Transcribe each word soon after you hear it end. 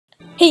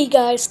Hey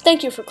guys,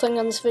 thank you for clicking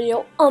on this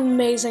video.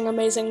 Amazing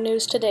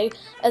news today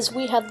as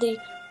we have the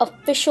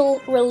official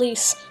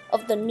release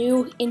of the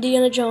new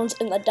Indiana Jones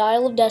and the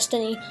Dial of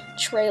Destiny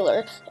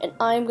trailer, and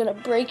I'm gonna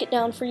break it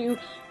down for you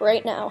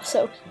right now.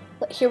 So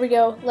here we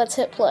go, let's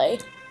hit play.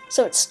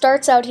 So it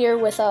starts out here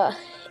with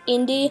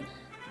Indy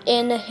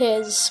in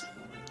his,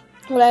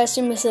 what I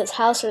assume is his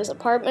house or his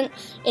apartment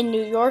in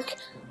New York.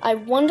 I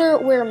wonder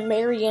where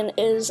Marion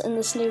is in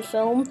this new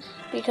film,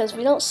 because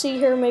we don't see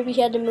her. Maybe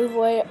he had to move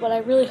away, but I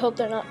really hope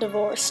they're not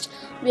divorced.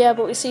 Yeah,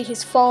 but we see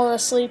he's fallen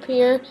asleep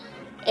here,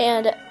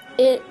 and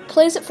it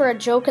plays it for a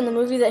joke in the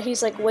movie that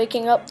he's like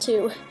waking up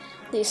to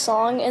the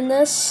song in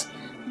this,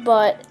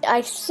 but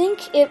I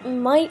think it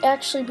might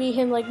actually be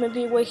him like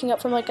maybe waking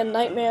up from like a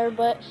nightmare.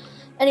 But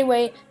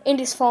anyway,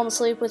 Indy's fallen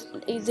asleep with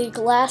the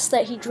glass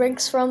that he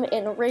drinks from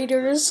in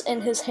Raiders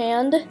in his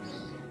hand.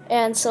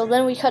 And so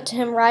then we cut to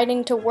him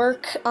riding to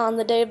work on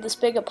the day of this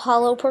big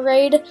Apollo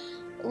parade,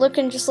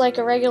 looking just like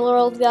a regular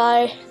old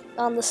guy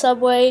on the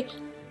subway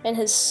in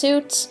his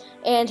suit.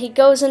 And he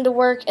goes into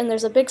work, and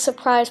there's a big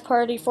surprise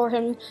party for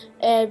him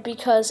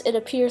because it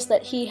appears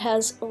that he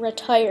has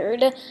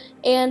retired.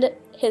 And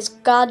his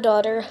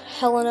goddaughter,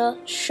 Helena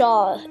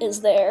Shaw, is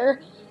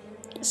there.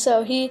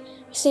 So he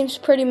seems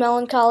pretty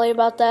melancholy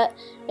about that,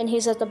 and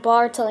he's at the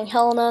bar telling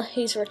Helena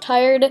he's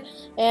retired,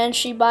 and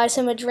she buys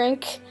him a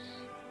drink.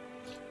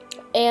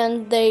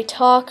 And they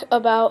talk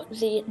about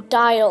the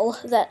dial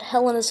that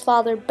Helena's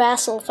father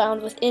Basil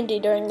found with Indy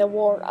during the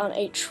war on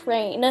a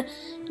train.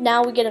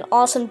 Now we get an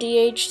awesome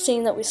DH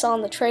scene that we saw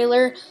in the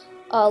trailer,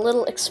 a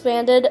little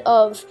expanded,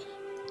 of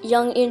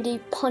young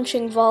Indy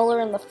punching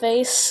Voller in the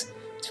face.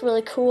 It's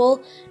really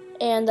cool,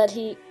 and that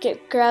he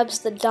grabs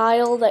the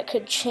dial that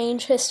could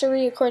change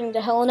history according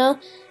to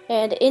Helena,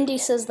 and Indy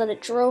says that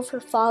it drove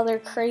her father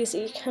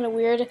crazy. Kind of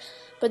weird.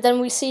 But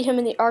then we see him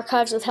in the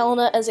archives with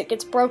Helena as it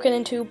gets broken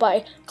into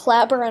by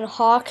Clapper and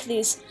Hawk,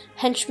 these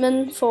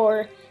henchmen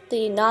for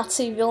the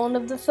Nazi villain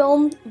of the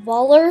film,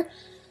 Voller.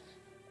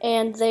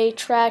 And they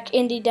track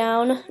Indy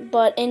down,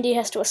 but Indy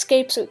has to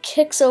escape, so he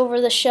kicks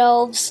over the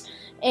shelves.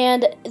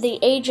 And the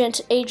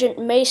Agent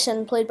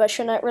Mason, played by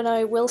Shannette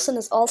Renee Wilson,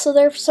 is also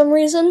there for some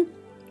reason.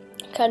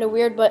 Kind of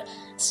weird, but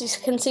as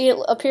you can see, it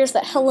appears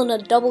that Helena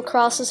double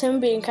crosses him,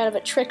 being kind of a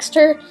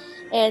trickster,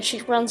 and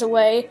she runs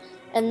away.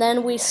 And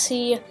then we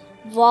see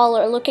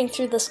Voller looking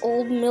through this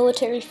old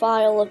military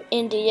file of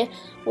Indy,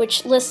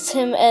 which lists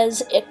him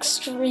as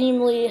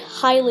extremely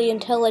highly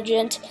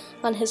intelligent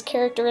on his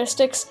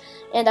characteristics,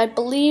 and I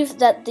believe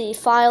that the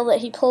file that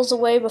he pulls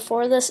away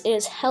before this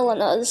is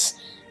Helena's,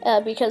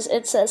 because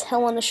it says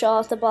Helena Shaw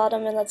at the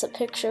bottom, and that's a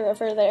picture of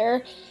her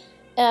there.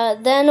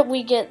 Then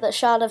we get the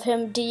shot of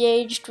him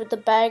de-aged with the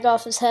bag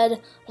off his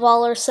head.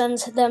 Voller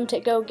sends them to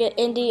go get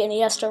Indy, and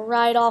he has to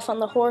ride off on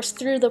the horse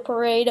through the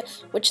parade,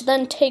 which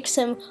then takes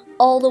him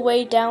all the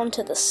way down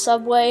to the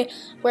subway,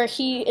 where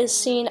he is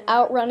seen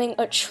outrunning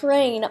a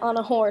train on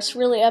a horse.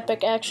 Really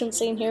epic action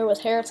scene here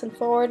with Harrison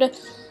Ford.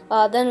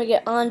 Then we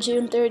get on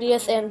June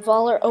 30th, and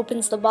Voller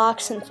opens the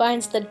box and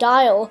finds the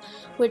dial,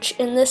 which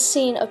in this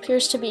scene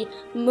appears to be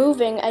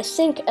moving, I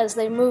think, as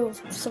they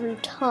move through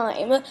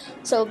time.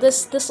 So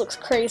this looks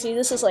crazy.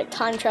 This is like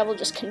time travel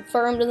just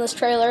confirmed in this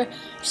trailer.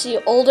 You see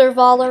older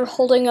Voller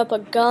holding up a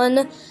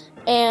gun,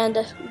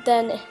 and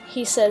then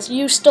he says,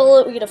 "You stole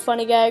it." We get a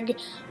funny gag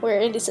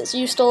where Indy says,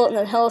 "You stole it," and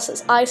then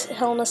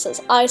Helena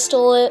says, "I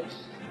stole it."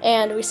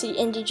 And we see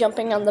Indy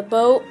jumping on the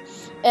boat.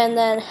 And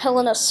then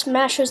Helena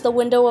smashes the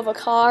window of a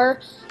car,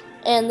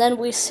 and then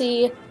we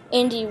see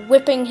Indy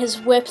whipping his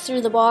whip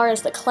through the bar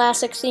as the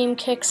classic theme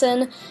kicks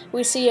in.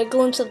 We see a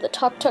glimpse of the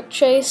tuk-tuk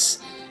chase,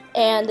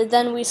 and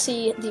then we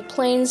see the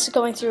planes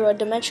going through a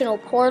dimensional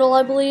portal,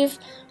 I believe,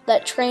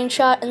 that train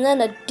shot, and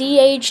then a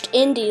de-aged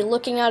Indy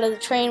looking out of the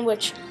train,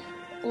 which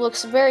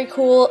looks very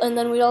cool. And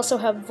then we also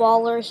have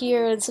Voller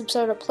here in some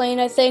sort of plane,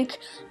 I think,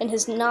 in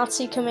his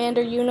Nazi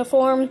commander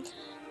uniform.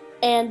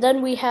 And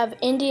then we have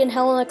Indy and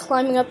Helena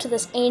climbing up to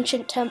this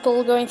ancient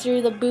temple, going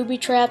through the booby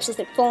traps as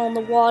they fall in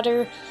the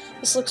water.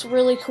 This looks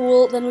really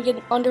cool. Then we get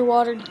an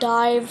underwater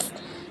dive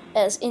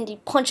as Indy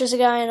punches a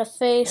guy in the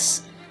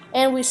face.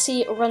 And we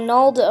see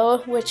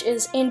Ronaldo, which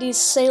is Indy's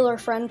sailor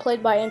friend,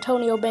 played by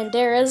Antonio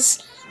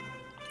Banderas.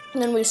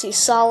 And then we see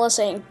Sala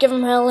saying, "Give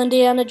him hell,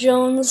 Indiana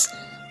Jones."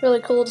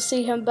 Really cool to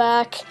see him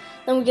back.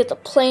 Then we get the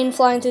plane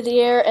flying through the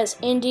air as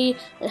Indy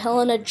and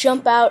Helena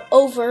jump out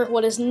over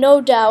what is no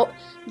doubt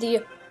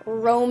the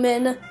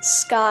Roman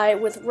sky,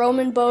 with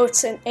Roman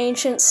boats and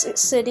ancient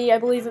city, I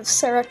believe, of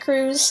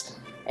Syracuse,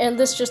 and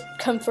this just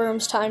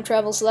confirms time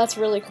travel, so that's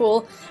really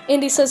cool.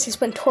 Indy says he's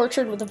been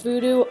tortured with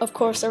voodoo, of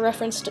course a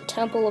reference to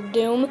Temple of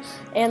Doom,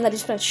 and that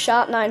he's been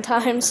shot 9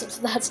 times,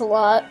 so that's a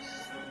lot,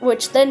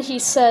 which then he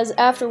says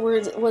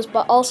afterwards was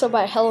also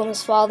by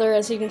Helena's father.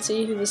 As you can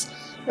see, he was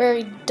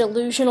very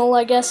delusional,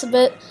 I guess, a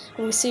bit,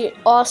 and we see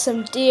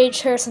awesome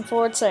D.H. Harrison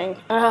Ford saying,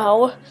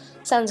 "Ow."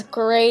 Sounds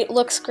great,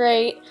 looks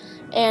great.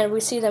 And we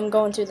see them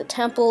going through the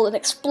temple, an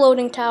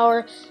exploding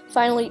tower,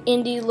 finally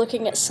Indy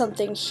looking at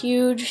something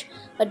huge,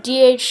 a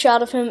DH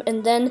shot of him,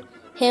 and then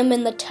him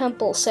in the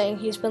temple saying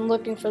he's been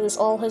looking for this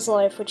all his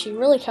life, which he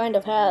really kind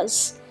of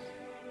has.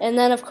 And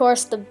then, of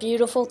course, the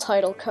beautiful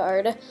title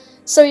card.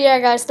 So yeah,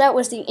 guys, that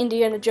was the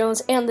Indiana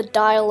Jones and the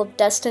Dial of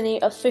Destiny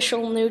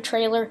official new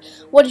trailer.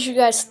 What did you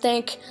guys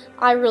think?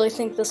 I really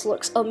think this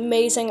looks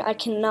amazing. I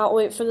cannot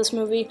wait for this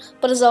movie.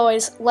 But as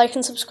always, like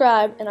and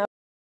subscribe, and